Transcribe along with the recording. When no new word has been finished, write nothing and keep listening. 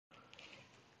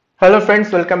Hello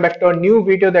friends, welcome back to a new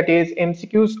video that is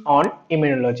MCQs on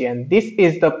immunology, and this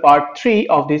is the part 3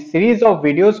 of this series of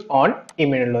videos on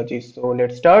immunology. So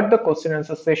let's start the question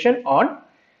answer session on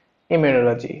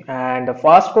immunology, and the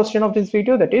first question of this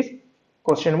video, that is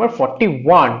question number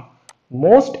 41.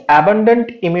 Most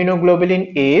abundant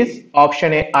immunoglobulin is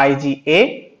option A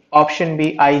IgA, option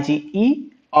B IgE,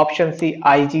 option C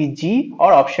IgG,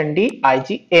 or option D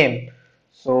IgM.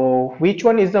 So which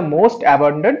one is the most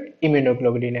abundant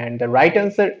immunoglobulin? And the right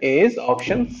answer is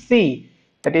option C,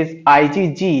 that is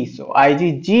IgG. So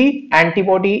IgG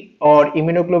antibody or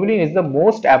immunoglobulin is the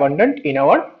most abundant in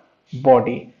our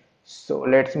body. So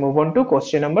let's move on to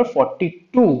question number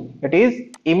 42, that is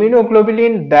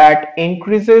immunoglobulin that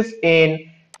increases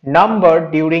in number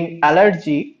during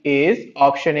allergy is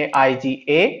option A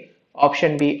IgA,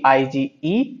 option B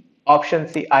IgE, option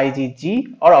C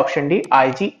IgG, or option D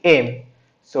IgM.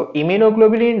 So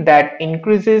immunoglobulin that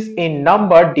increases in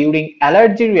number during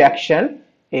allergy reaction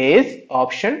is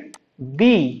option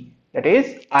B, that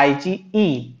is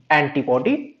IgE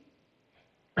antibody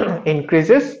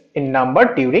increases in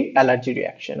number during allergy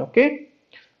reaction. Okay,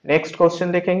 next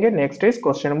question देखेंगे. Next is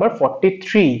question number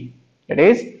 43, that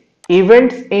is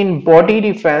events in body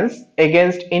defense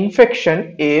against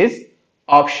infection is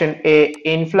option A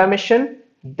inflammation,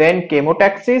 then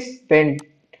chemotaxis, then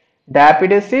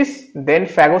diapedesis, then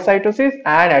phagocytosis,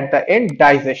 and at the end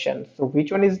digestion. So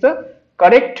which one is the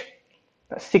correct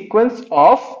sequence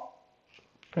of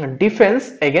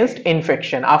defense against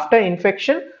infection? After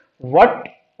infection, what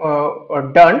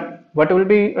what will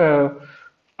be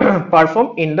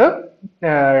performed in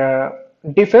the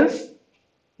defense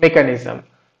mechanism?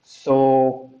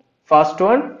 So first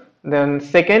one, then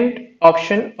second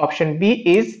option B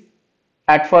is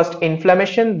at first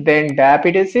inflammation, then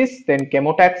diapedesis, then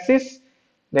chemotaxis,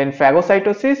 then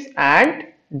phagocytosis, and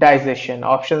digestion.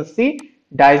 Option C,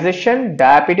 digestion,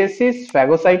 diapedesis,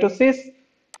 phagocytosis,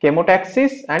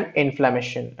 chemotaxis, and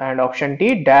inflammation. And option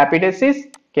D,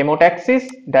 diapedesis, chemotaxis,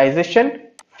 digestion,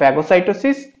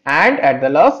 phagocytosis, and at the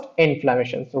last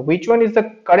inflammation. So which one is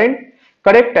the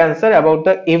correct answer about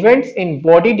the events in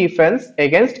body defense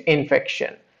against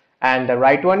infection? And the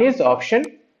right one is option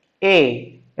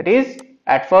A, that is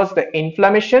at first the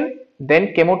inflammation, then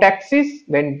chemotaxis,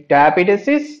 then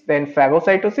diapedesis, then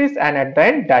phagocytosis, and at the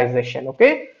end digestion.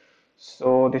 Okay,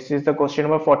 so this is the question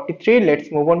number 43.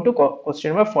 Let's move on to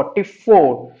question number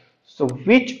 44. So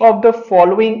which of the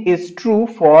following is true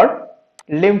for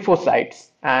lymphocytes?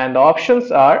 And the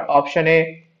options are option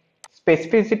A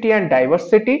specificity and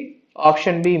diversity,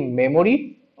 option B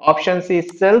memory, option C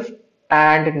self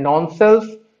and non-self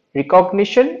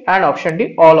recognition, and option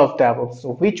D all of the above.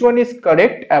 So which one is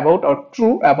correct about or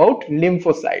true about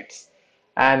lymphocytes?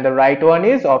 And the right one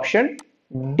is option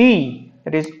D,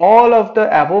 that is all of the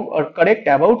above are correct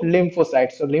about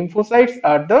lymphocytes. So lymphocytes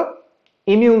are the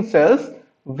immune cells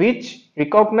which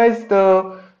recognize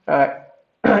the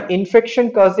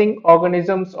infection causing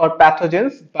organisms or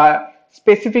pathogens by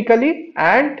specifically,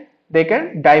 and they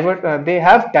can they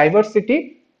have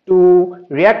diversity to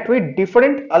react with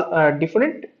different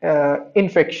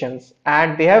infections,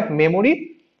 and they have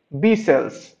memory B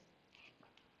cells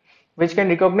which can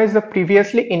recognize the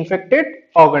previously infected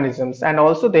organisms, and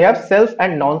also they have self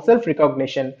and non-self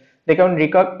recognition. They can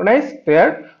recognize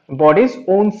their body's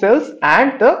own cells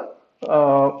and the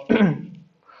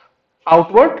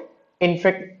outward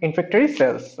infectory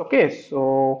cells. Okay,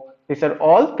 so these are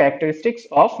all characteristics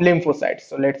of lymphocytes.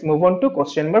 So let's move on to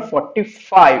question number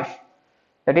 45,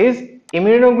 that is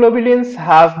immunoglobulins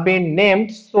have been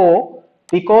named so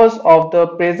because of the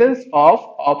presence of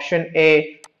option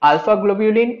A alpha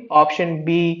globulin, option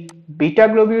B beta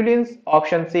globulins,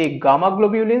 option C gamma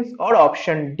globulins, or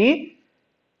option D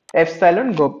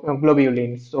epsilon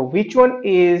globulins. So which one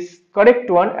is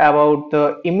correct one about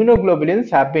the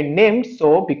immunoglobulins have been named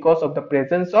so because of the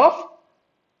presence of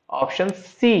option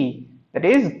C, that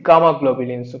is gamma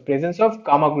globulin. So presence of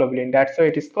gamma globulin, that's why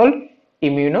it is called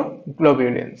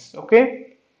immunoglobulins.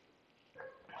 Okay,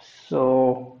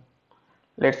 so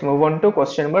let's move on to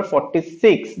question number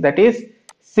 46, that is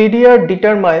CDR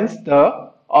determines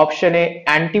the option A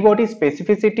antibody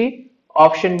specificity,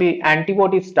 option B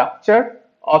antibody structure,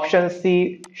 option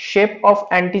C shape of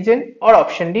antigen, or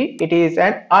option D it is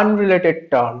an unrelated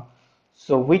term.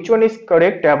 So which one is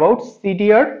correct about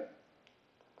CDR?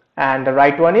 And the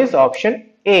right one is option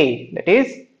A, that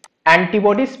is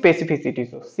antibody specificity.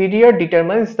 So CDR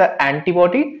determines the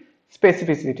antibody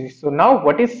specificity. So now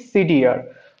what is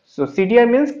CDR? So CDR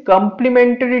means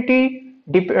complementarity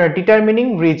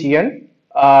determining region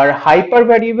or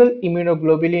hypervariable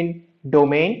immunoglobulin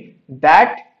domain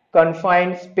that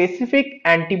confines specific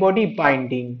antibody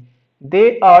binding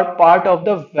they are part of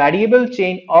the variable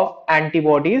chain of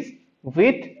antibodies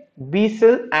with B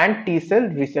cell and T cell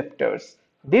receptors.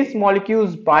 These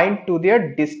molecules bind to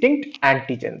their distinct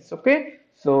antigens. Okay,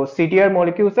 so CDR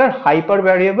molecules are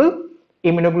hypervariable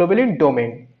immunoglobulin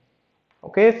domain.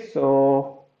 Okay,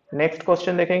 so next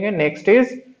question देखेंगे. Next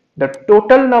is the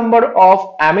total number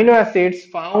of amino acids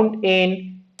found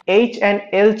in H and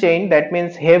L chain, that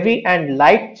means heavy and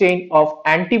light chain of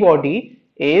antibody,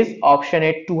 is option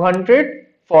A 200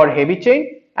 for heavy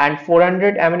chain and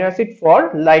 400 amino acid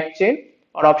for light chain,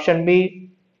 or option B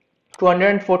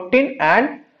 214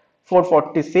 and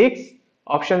 446,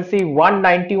 option C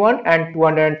 191 and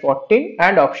 214,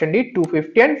 and option D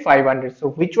 250 and 500. So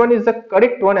which one is the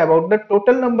correct one about the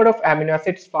total number of amino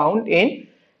acids found in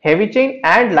heavy chain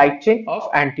and light chain of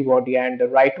antibody? And the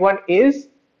right one is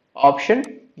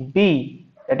option B,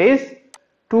 that is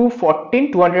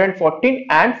 214, 214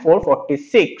 and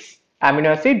 446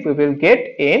 amino acid we will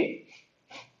get in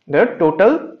the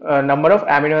total number of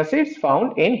amino acids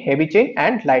found in heavy chain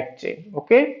and light chain.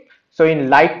 Okay, so in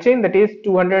light chain that is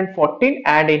 214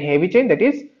 and in heavy chain that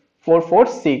is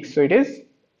 446, so it is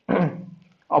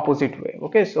opposite way.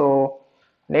 Okay, so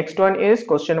next one is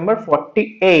question number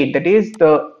 48, that is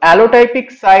the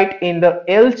allotypic site in the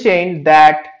L chain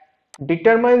that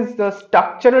determines the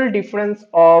structural difference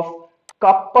of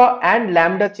kappa and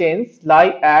lambda chains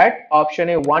lie at option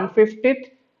A 150th,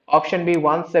 option B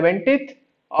 170th,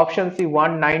 option C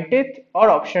 190th, or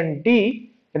option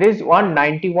D, that is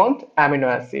 191th amino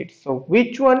acid. So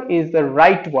which one is the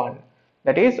right one?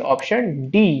 That is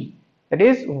option D, that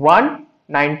is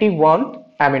 191th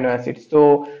amino acid.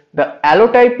 So the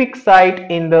allotypic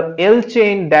site in the L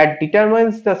chain that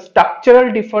determines the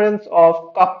structural difference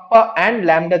of kappa and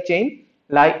lambda chain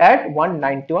lie at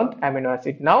 191th amino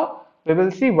acid. Now we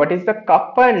will see what is the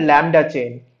kappa and lambda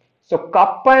chain. So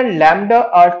kappa and lambda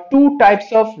are two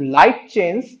types of light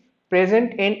chains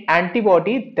present in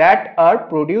antibody that are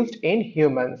produced in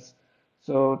humans.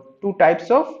 So two types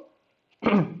of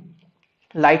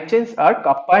light chains are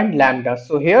kappa and lambda.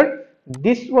 So here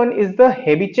this one is the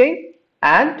heavy chain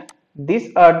and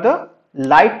these are the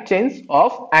light chains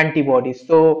of antibodies.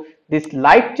 So these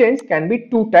light chains can be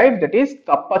two types, that is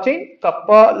kappa chain,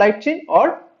 kappa light chain,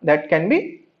 or that can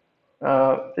be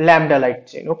lambda light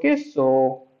chain. Okay,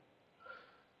 so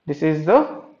this is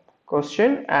the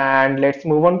question, and let's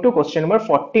move on to question number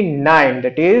 49,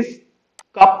 that is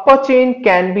kappa chain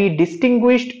can be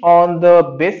distinguished on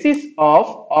the basis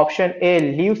of option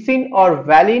A leucine or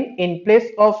valine in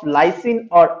place of lysine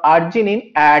or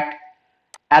arginine at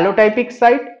allotypic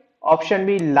site, option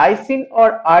B lysine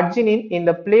or arginine in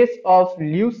the place of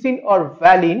leucine or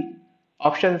valine,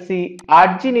 option C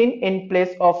arginine in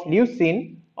place of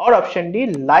leucine, or option D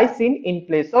lysine in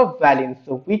place of valine.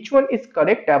 So which one is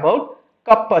correct about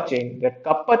kappa chain? The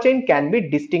kappa chain can be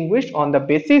distinguished on the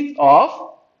basis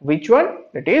of which one?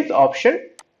 That is option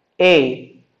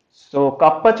A. So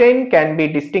kappa chain can be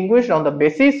distinguished on the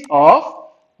basis of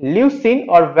leucine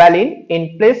or valine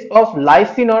in place of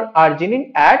lysine or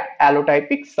arginine at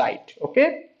allotypic site.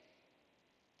 Okay,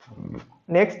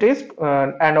 next is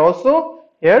and also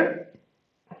here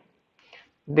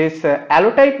this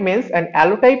allotype means an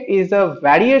allotype is a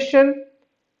variation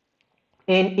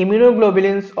in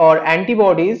immunoglobulins or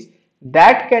antibodies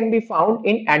that can be found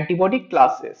in antibody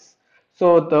classes.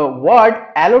 So the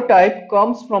word allotype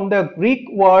comes from the Greek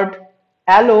word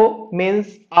allo,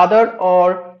 means other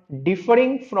or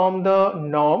differing from the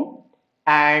norm,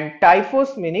 and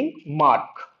typhos meaning mark.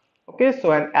 Okay,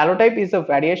 so an allotype is a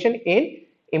variation in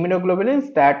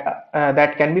immunoglobulins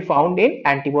that can be found in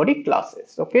antibody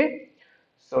classes. Okay,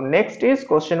 so next is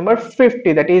question number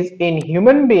 50, that is in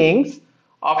human beings,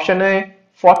 option A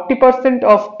 40%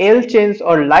 of L chains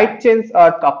or light chains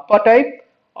are kappa type,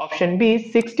 option B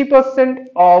 60%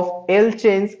 of L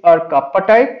chains are kappa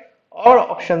type, or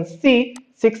option C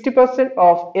 60%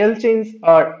 of L chains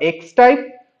are X type,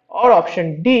 or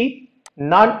option D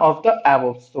none of the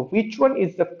above. So which one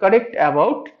is the correct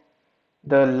about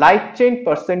the light chain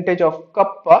percentage of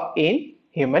kappa in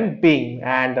human being?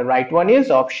 And the right one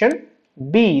is option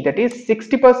B, that is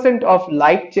 60% of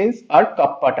light chains are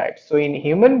kappa type. So in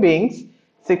human beings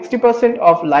 60%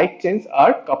 of light chains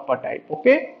are kappa type.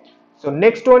 Okay, so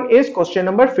next one is question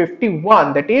number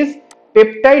 51, that is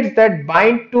peptides that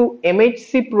bind to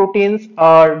MHC proteins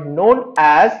are known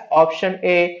as option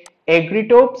A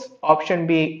agritopes, option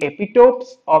B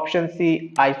epitopes, option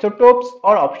C isotopes,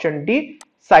 or option D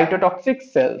cytotoxic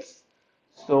cells.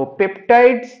 So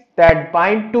peptides that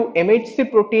bind to MHC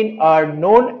protein are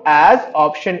known as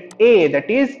option A, that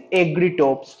is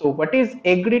agritopes. So what is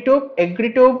agritope?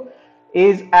 Agritope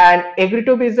is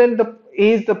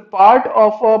is the part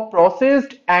of a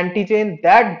processed antigen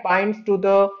that binds to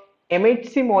the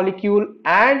MHC molecule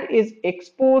and is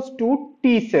exposed to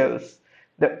T cells.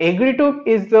 The agritope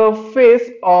is the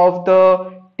face of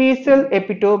the T cell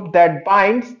epitope that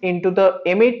binds into the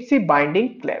MHC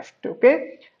binding cleft.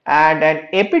 Okay, and an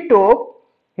epitope,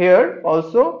 here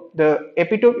also the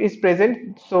epitope is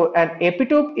present. So an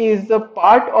epitope is the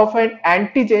part of an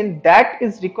antigen that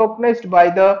is recognized by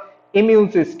the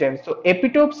immune system. So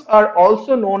epitopes are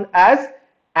also known as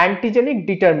antigenic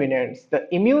determinants. The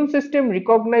immune system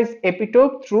recognizes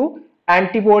epitope through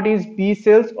antibodies, B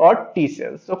cells or T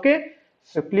cells. Okay,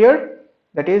 so clear?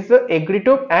 That is the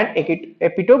agritope and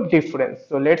epitope difference.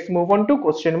 So let's move on to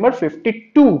question number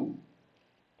 52.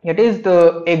 It is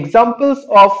the examples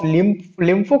of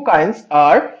lymphokines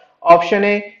are option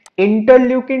A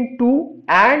interleukin 2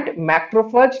 and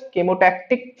macrophage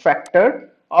chemotactic factor,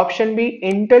 option B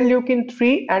interleukin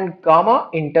 3 and gamma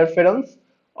interferons,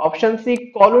 option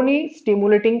C colony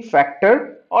stimulating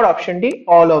factor, or option D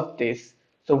all of this.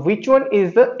 So which one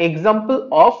is the example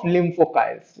of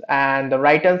lymphokines? And the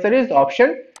right answer is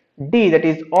option D, that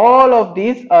is all of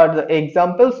these are the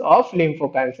examples of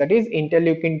lymphokines, that is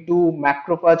interleukin 2,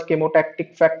 macrophage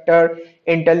chemotactic factor,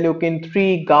 interleukin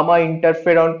 3, gamma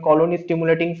interferon, colony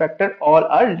stimulating factor, all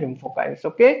are lymphokines.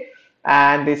 Okay,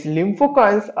 and these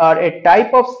lymphokines are a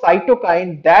type of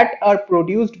cytokine that are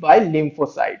produced by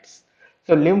lymphocytes.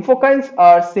 So lymphokines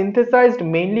are synthesized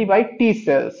mainly by T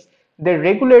cells. They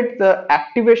regulate the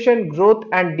activation, growth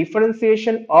and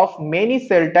differentiation of many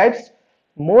cell types,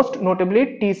 most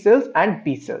notably T cells and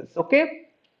B cells. Okay,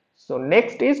 so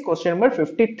next is question number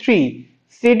 53.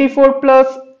 CD4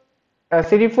 plus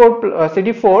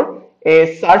CD4,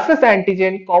 a surface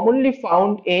antigen commonly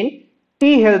found in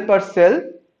T helper cell,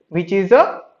 which is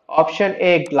a option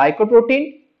A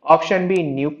glycoprotein, option B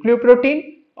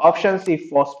nucleoprotein, option C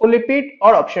phospholipid,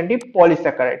 or option D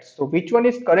polysaccharide. So which one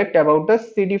is correct about the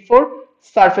CD4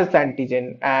 surface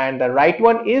antigen? And the right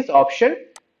one is option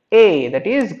A, that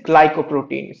is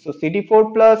glycoprotein. So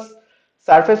CD4 plus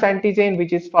surface antigen,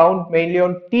 which is found mainly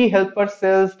on T helper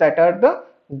cells, that are the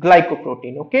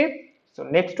glycoprotein. Okay, so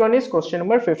next one is question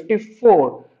number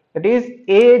 54, that is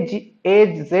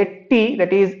AZT,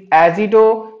 that is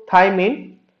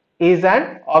azidothymine, is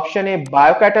an option A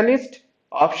biocatalyst,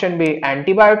 option B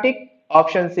antibiotic,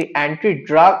 option C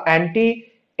anti-drug,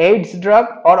 anti-AIDS drug,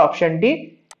 or option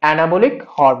D anabolic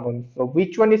hormone. So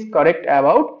which one is correct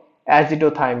about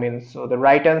azidothymine? So the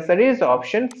right answer is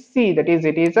option C, that is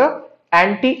it is a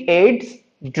anti-AIDS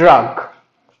drug.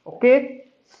 Okay,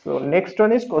 so next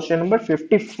one is question number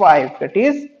 55, that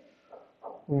is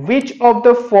which of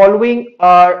the following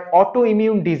are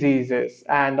autoimmune diseases?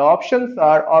 And the options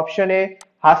are option A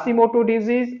Hashimoto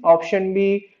disease, option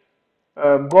B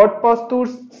Gout-Pasteur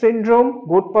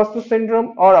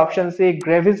syndrome, or option C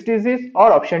Graves disease,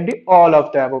 or option D all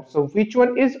of the above. So which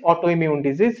one is autoimmune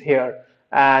disease here?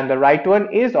 And the right one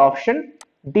is option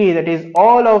D, that is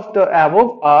all of the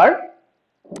above are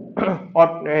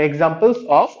examples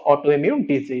of autoimmune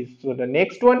disease. So the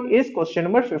next one is question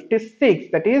number 56,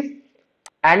 that is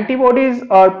antibodies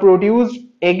are produced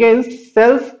against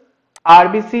self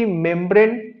RBC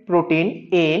membrane protein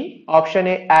in option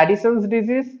A Addison's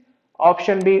disease,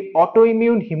 option B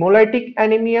autoimmune hemolytic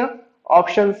anemia,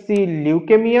 option C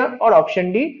leukemia, or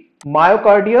option D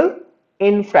myocardial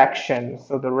infarction.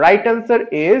 So the right answer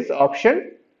is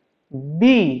option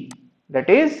B, that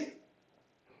is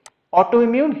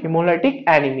autoimmune hemolytic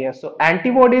anemia. So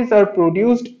antibodies are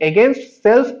produced against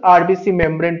self RBC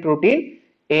membrane protein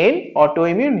in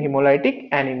autoimmune hemolytic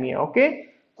anemia. Okay,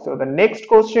 so the next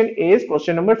question is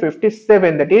question number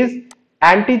 57, that is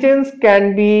antigens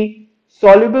can be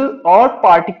soluble or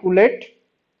particulate,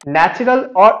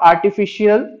 natural or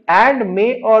artificial, and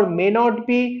may or may not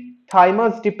be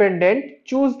thymus dependent.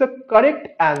 Choose the correct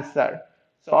answer.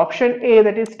 So option A,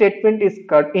 that is statement is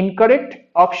incorrect,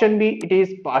 option B it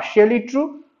is partially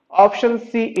true, option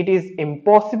C it is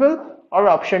impossible, or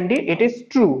option D it is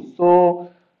true. So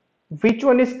which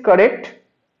one is correct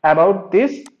about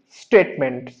this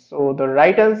statement? So the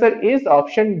right answer is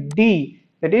option D,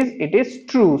 that is it is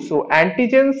true. So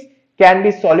antigens can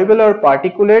be soluble or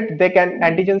particulate,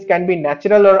 antigens can be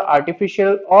natural or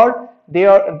artificial, or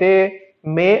they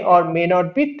may or may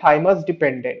not be thymus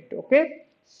dependent. Okay,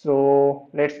 so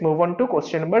let's move on to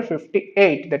question number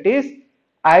 58, that is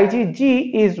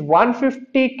IgG is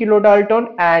 150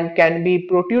 kilodalton and can be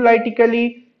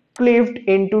proteolytically cleaved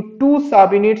into two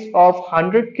subunits of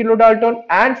 100 kilodalton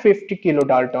and 50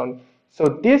 kilodalton.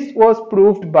 So this was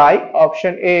proved by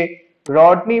option A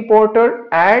Rodney Porter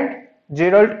and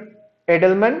Gerald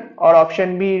Edelman, or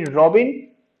option B Robin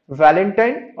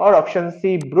Valentine, or option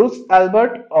C, Bruce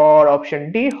Albert, or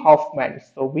option D, Hoffman.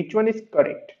 So which one is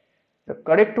correct? The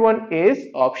correct one is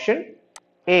option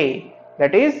A,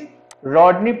 that is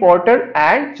Rodney Porter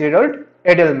and Gerald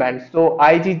Edelman. So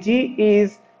IgG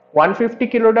is 150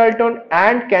 kilodalton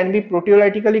and can be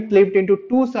proteolytically cleaved into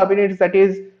two subunits, that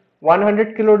is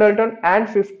 100 kilodalton and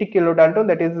 50 kilodalton,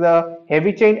 that is the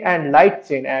heavy chain and light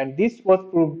chain, and this was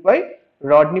proved by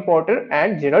Rodney Porter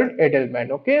and Gerald Edelman.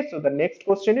 Okay, so the next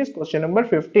question is question number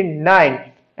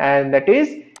 59, and that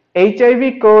is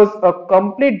HIV cause a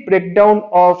complete breakdown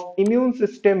of immune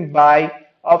system by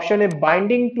option A,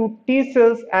 binding to T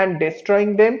cells and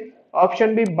destroying them,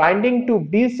 option B, binding to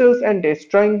B cells and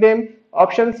destroying them,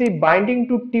 option C, binding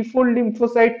to T4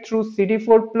 lymphocyte through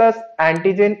CD4 plus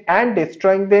antigen and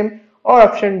destroying them, or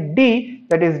option D,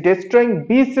 that is destroying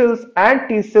B cells and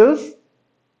T cells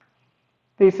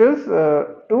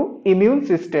to immune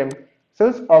system,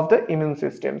 cells of the immune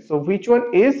system. So which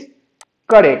one is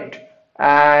correct?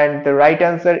 And the right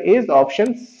answer is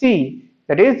option C,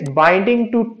 that is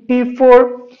binding to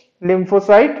T4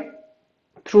 lymphocyte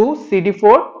through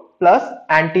CD4 plus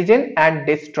antigen and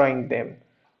destroying them.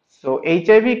 So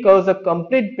HIV causes a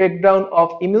complete breakdown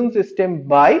of immune system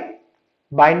by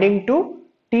binding to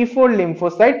T4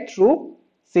 lymphocyte through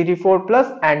CD4 plus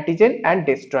antigen and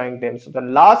destroying them. So the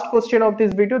last question of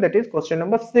this video, that is question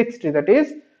number 60, that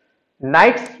is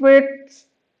night sweats,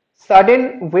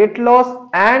 sudden weight loss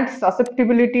and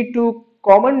susceptibility to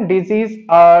common disease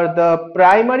are the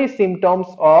primary symptoms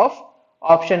of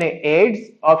option A,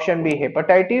 AIDS, option B,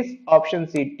 hepatitis, option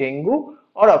C, dengue,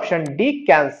 or option D,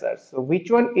 cancer. So which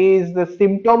one is the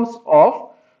symptoms of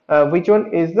which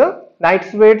one is the night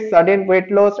sweat, sudden weight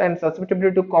loss and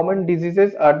susceptibility to common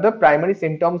diseases are the primary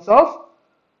symptoms of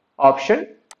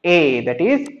option A, that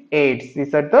is AIDS.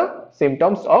 These are the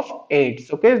symptoms of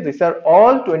AIDS. Okay, these are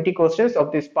all 20 questions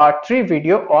of this part 3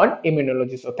 video on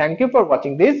immunology. So thank you for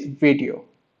watching this video.